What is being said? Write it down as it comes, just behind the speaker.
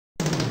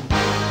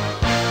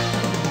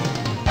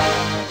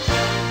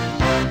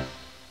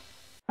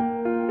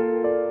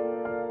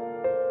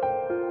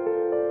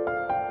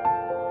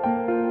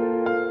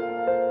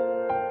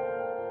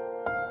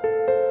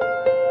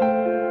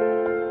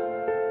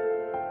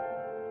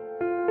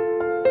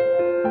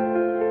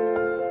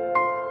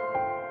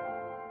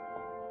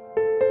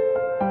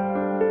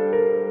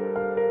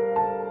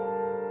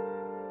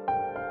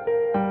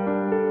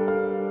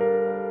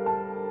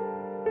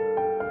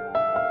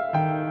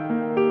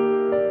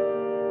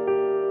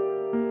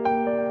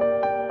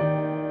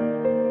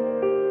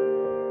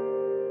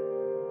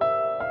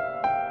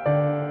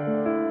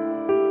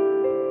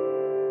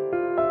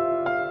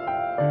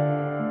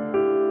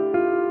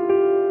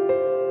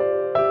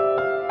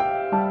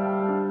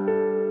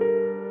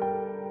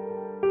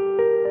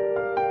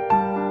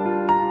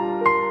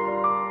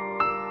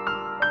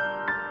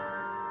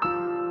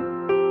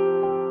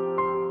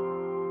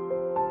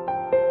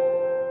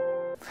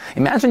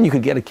Imagine you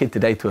could get a kid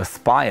today to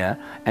aspire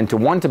and to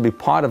want to be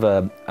part of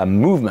a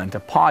movement, a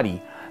party,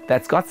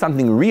 that's got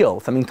something real,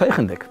 something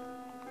teichendik.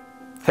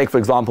 Take, for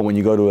example, when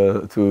you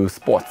go to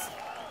sports.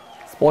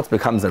 Sports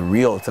becomes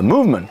it's a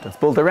movement that's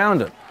built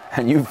around it.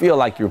 And you feel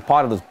like you're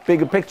part of this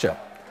bigger picture.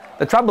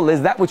 The trouble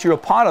is that which you're a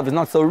part of is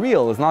not so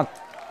real,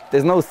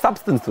 there's no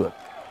substance to it.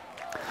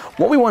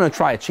 What we want to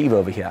try achieve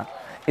over here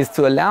is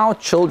to allow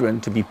children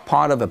to be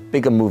part of a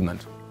bigger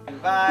movement.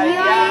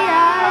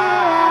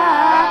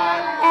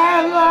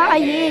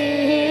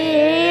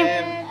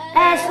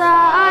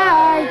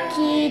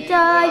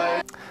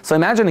 So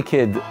imagine a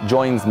kid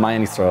joins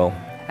Mayan Yisroel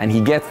and he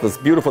gets this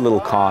beautiful little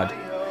card,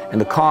 and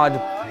the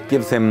card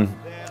gives him,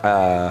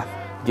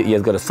 he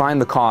has got to sign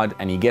the card,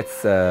 and he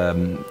gets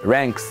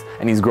ranks,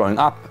 and he's growing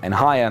up and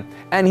higher,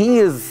 and he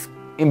is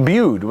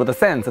imbued with a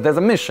sense that there's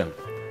a mission,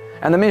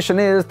 and the mission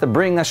is to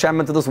bring Hashem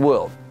into this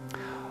world.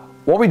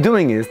 What we're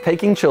doing is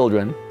taking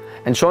children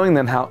and showing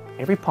them how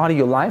every part of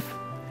your life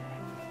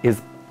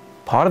is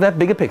part of that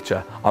bigger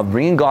picture of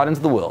bringing God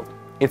into the world.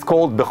 It's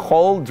called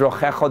B'chol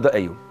drochecha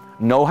da'eyu.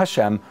 Know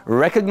Hashem,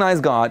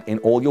 recognize God in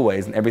all your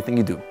ways and everything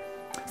you do.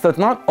 So it's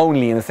not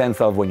only in the sense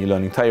of when you're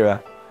learning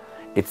Torah,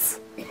 it's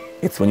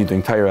when you're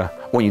doing Torah,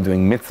 when you're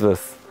doing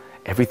mitzvahs,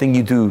 everything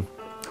you do.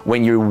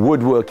 When you're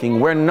woodworking,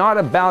 we're not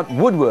about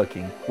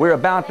woodworking. We're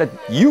about that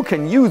you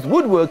can use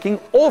woodworking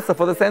also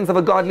for the sense of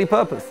a godly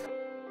purpose.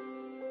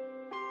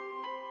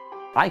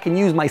 I can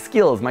use my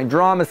skills, my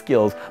drama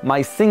skills,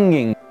 my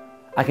singing.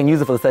 I can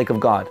use it for the sake of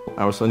God.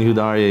 Our son Yehuda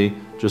Aryeh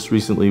just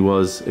recently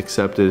was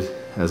accepted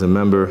as a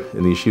member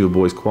in the Yeshiva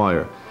Boys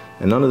Choir.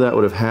 And none of that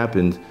would have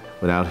happened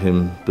without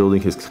him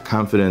building his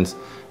confidence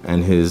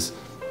and his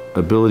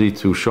ability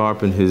to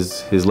sharpen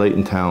his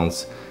latent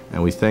talents.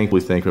 And we thank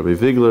Rabbi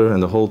Vigler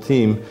and the whole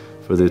team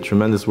for the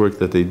tremendous work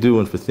that they do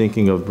and for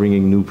thinking of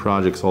bringing new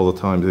projects all the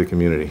time to the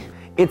community.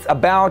 It's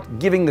about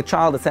giving the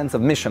child a sense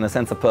of mission, a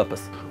sense of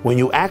purpose. When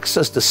you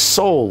access the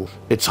soul,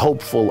 it's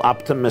hopeful,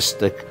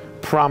 optimistic,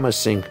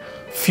 promising,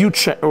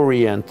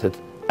 future-oriented,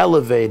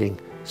 elevating,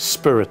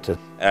 spirited.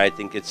 And I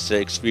think it's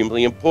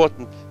extremely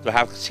important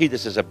to see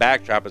this as a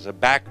backdrop, as a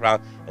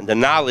background, and the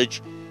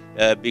knowledge,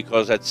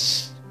 because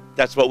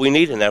that's what we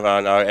need in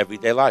our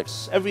everyday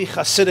lives. Every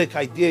Hasidic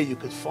idea you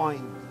could find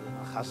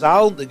in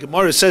Chazal, the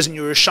Gemara says in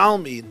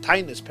Yerushalmi, in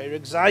Tainus,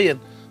 Perek Zayin,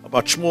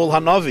 about Shmuel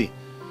Hanavi.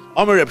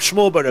 Amar Reb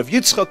Shmuel bar Rav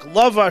Yitzchak,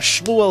 Lava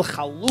Shmuel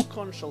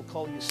Chalukon shall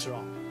call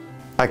Yisrael.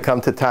 I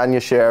come to Tanya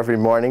Share every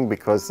morning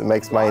because it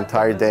makes my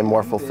entire day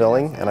more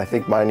fulfilling, and I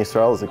think Mayan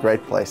Yisroel is a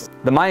great place.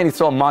 The Mayan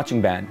Yisroel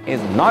marching band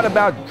is not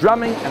about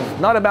drumming and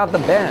it's not about the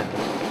band.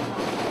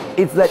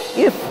 It's that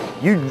if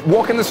you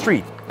walk in the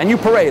street and you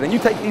parade and you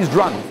take these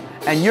drums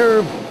and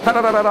you're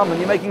ta-da-da-da-dum and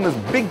you're making this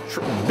big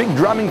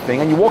drumming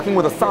thing and you're walking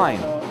with a sign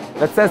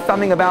that says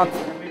something about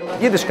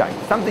Yiddishkeit,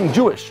 something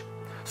Jewish.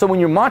 So when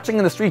you're marching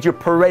in the street, you're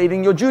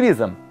parading your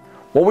Judaism.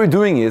 What we're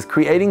doing is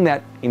creating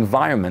that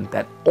environment,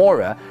 that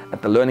aura,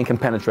 that the learning can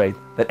penetrate,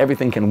 that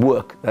everything can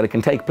work, that it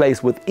can take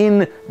place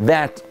within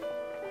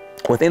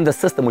the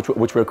system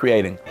which we're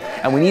creating.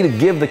 And we need to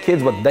give the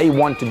kids what they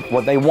want and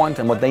what they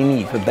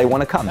need, that they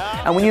want to come.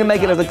 And we need to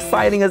make it as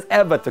exciting as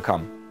ever to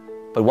come.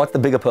 But what's the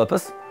bigger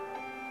purpose?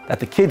 That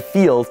the kid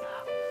feels,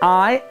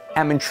 I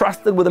am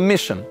entrusted with a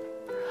mission.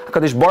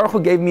 HaKadosh Baruch Hu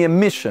gave me a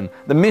mission.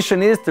 The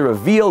mission is to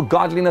reveal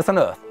godliness on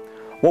earth.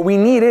 What we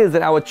need is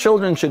that our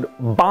children should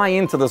buy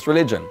into this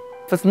religion.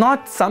 If it's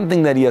not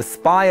something that he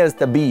aspires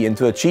to be and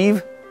to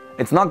achieve,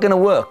 it's not going to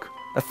work.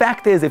 The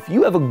fact is, if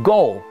you have a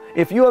goal,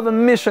 if you have a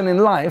mission in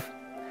life,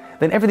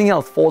 then everything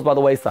else falls by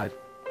the wayside.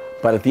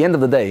 But at the end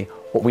of the day,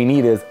 what we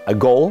need is a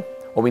goal,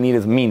 what we need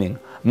is meaning.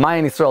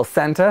 Mayan Yisroel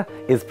Center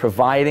is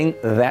providing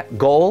that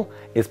goal,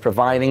 is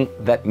providing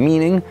that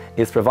meaning,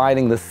 is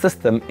providing the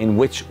system in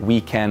which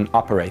we can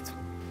operate.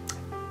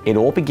 It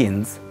all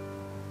begins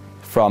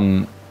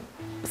from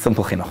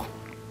simple chinuch.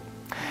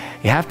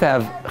 You have to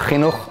have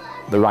chinuch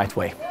the right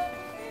way.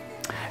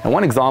 And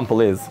one example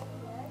is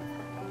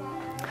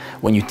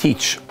when you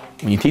teach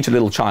a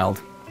little child,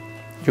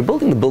 you're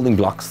building the building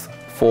blocks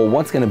for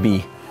what's going to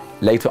be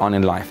later on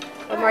in life.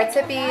 What Mar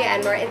Tzippi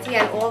and Mar Itzi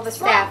and all the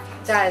staff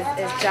does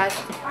is just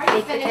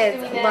make the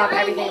kids love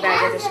everything about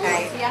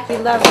Yiddishkeit. We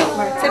love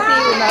Mar Tzippi,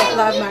 we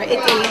love Mar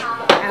Itzi,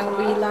 and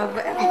we love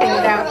everything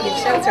about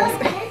Yisroel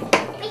Center.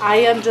 I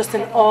am just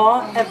in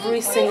awe every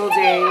single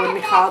day when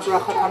Michal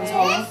Bracha comes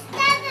home.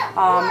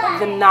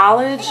 The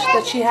knowledge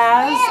that she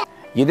has.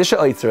 Yiddish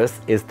Oitzeres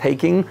is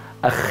taking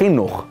a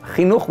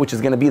chinuch which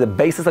is going to be the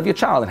basis of your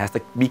child and has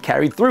to be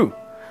carried through.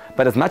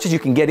 But as much as you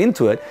can get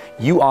into it,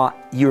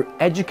 you're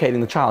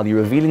educating the child,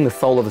 you're revealing the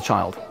soul of the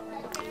child.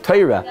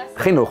 Torah,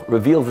 chinuch,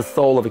 reveals the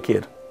soul of a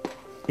kid.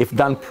 If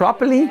done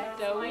properly,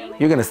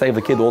 you're going to save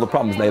the kid all the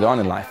problems later on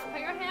in life.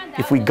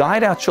 If we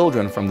guide our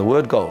children from the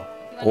word go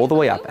all the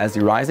way up, as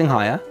you're rising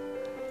higher,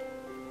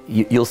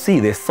 you'll see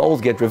their souls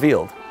get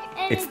revealed.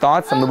 It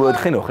starts from the word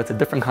chinuch. It's a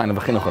different kind of a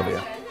chinuch over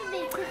here.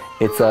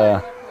 It's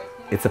a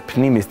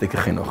pnimistic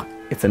chinuch.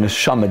 It's a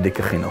neshamadik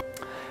chinuch.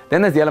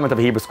 Then there's the element of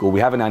a Hebrew school. We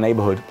have in our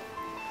neighborhood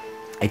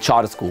a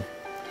charter school.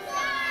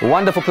 A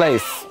wonderful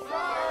place.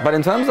 But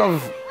in terms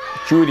of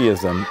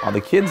Judaism, are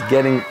the kids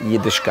getting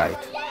Yiddishkeit?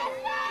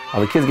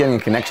 Are the kids getting a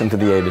connection to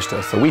the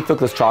Eibishter? So we took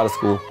this charter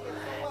school,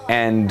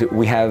 and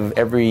we have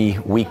every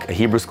week a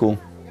Hebrew school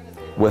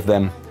with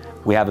them.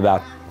 We have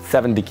about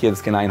 70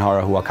 kids, Kenayin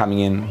Hara, who are coming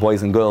in,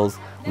 boys and girls.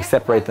 We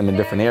separate them in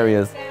different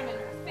areas.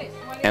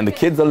 And the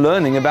kids are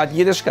learning about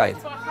Yiddishkeit.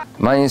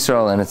 Mayan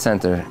Yisroel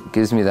Center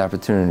gives me the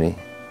opportunity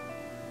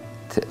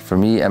for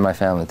me and my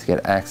family to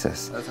get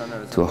access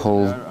to a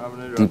whole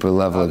deeper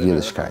level of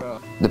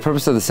Yiddishkeit. The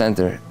purpose of the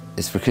center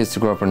is for kids to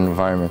grow up in an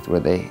environment where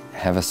they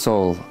have a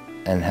soul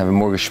and have a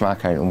more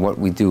geschmackheit in what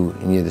we do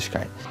in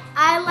Yiddishkeit.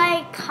 I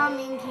like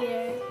coming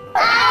here.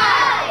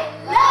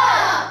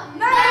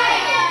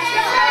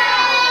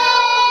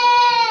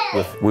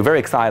 We're very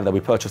excited that we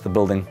purchased the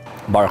building,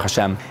 Baruch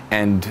Hashem,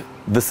 and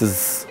this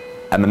is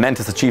a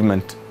momentous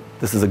achievement.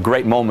 This is a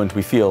great moment,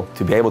 we feel,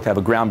 to be able to have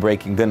a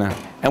groundbreaking dinner.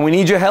 And we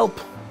need your help.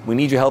 We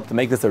need your help to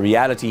make this a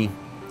reality.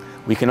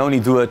 We can only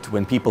do it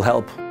when people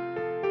help.